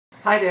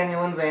Hi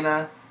Daniel and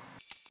Zaina.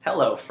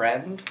 Hello,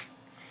 friend.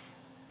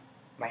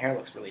 My hair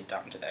looks really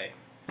dumb today.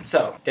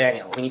 So,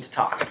 Daniel, we need to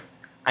talk.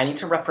 I need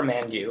to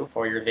reprimand you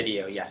for your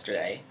video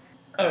yesterday.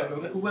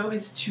 Oh, woe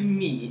is to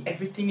me.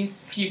 Everything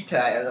is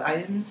futile.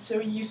 I am so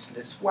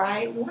useless.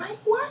 Why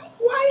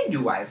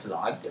do I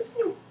vlog? There's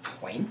no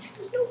point.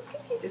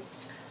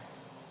 It's...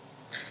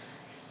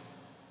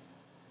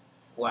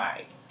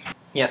 Why?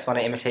 Yes, when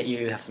I imitate you,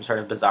 you have some sort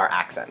of bizarre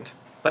accent.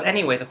 But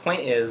anyway, the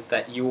point is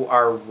that you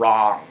are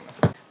wrong.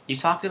 You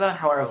talked about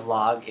how our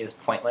vlog is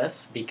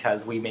pointless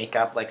because we make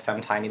up like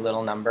some tiny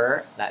little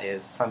number that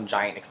is some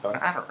giant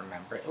exponent. I don't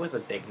remember. It was a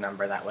big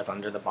number that was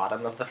under the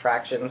bottom of the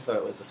fraction, so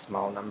it was a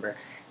small number.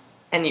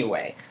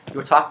 Anyway, you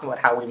were talking about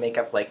how we make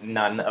up like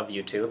none of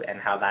YouTube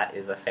and how that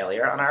is a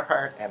failure on our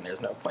part and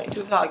there's no point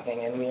to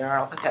vlogging and we are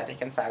all pathetic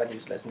and sad and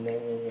useless.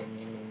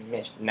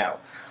 No.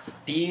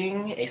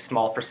 Being a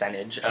small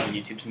percentage of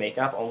YouTube's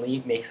makeup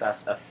only makes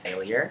us a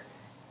failure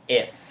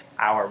if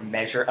our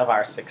measure of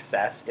our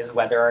success is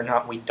whether or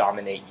not we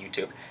dominate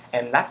YouTube.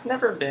 And that's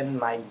never been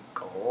my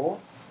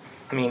goal.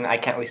 I mean, I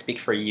can't really speak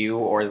for you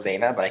or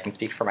Zaina, but I can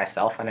speak for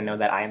myself, and I know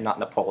that I am not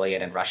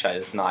Napoleon and Russia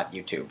is not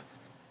YouTube,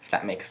 if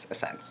that makes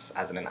sense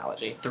as an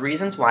analogy. The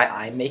reasons why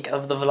I make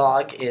of the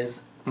vlog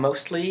is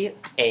mostly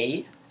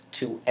A,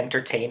 to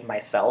entertain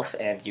myself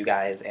and you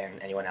guys and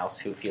anyone else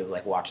who feels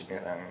like watching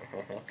it.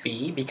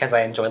 B, because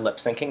I enjoy lip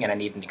syncing and I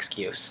need an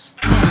excuse.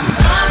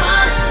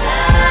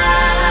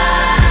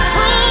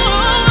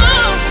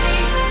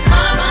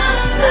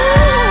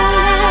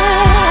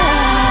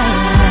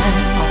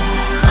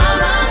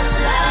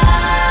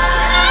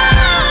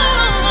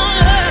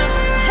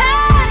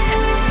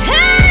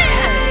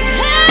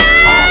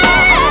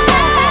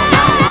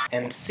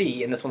 And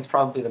C, and this one's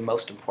probably the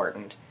most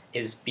important,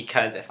 is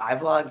because if I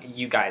vlog,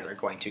 you guys are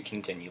going to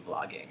continue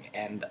vlogging,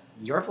 and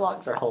your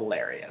vlogs are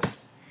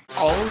hilarious.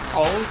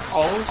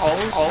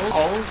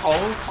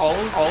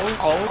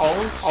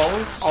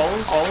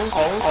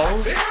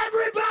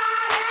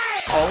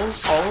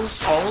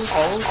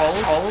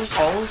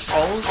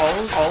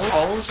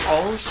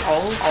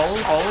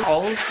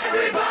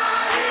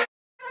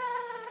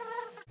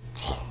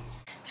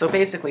 So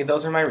basically,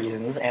 those are my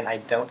reasons, and I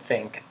don't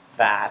think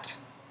that...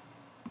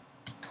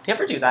 Do you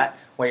ever do that,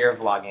 where you're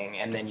vlogging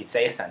and then you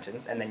say a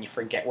sentence and then you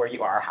forget where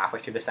you are halfway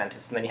through the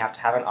sentence and then you have to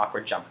have an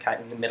awkward jump cut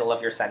in the middle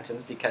of your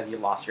sentence because you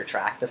lost your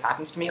track? This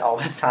happens to me all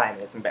the time,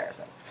 it's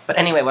embarrassing. But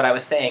anyway, what I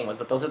was saying was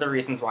that those are the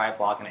reasons why I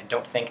vlog, and I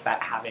don't think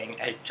that having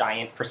a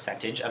giant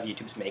percentage of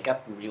YouTube's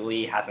makeup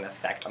really has an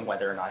effect on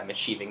whether or not I'm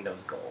achieving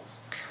those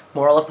goals.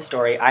 Moral of the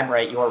story, I'm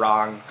right, you're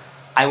wrong.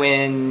 I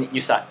win,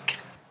 you suck.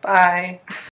 Bye!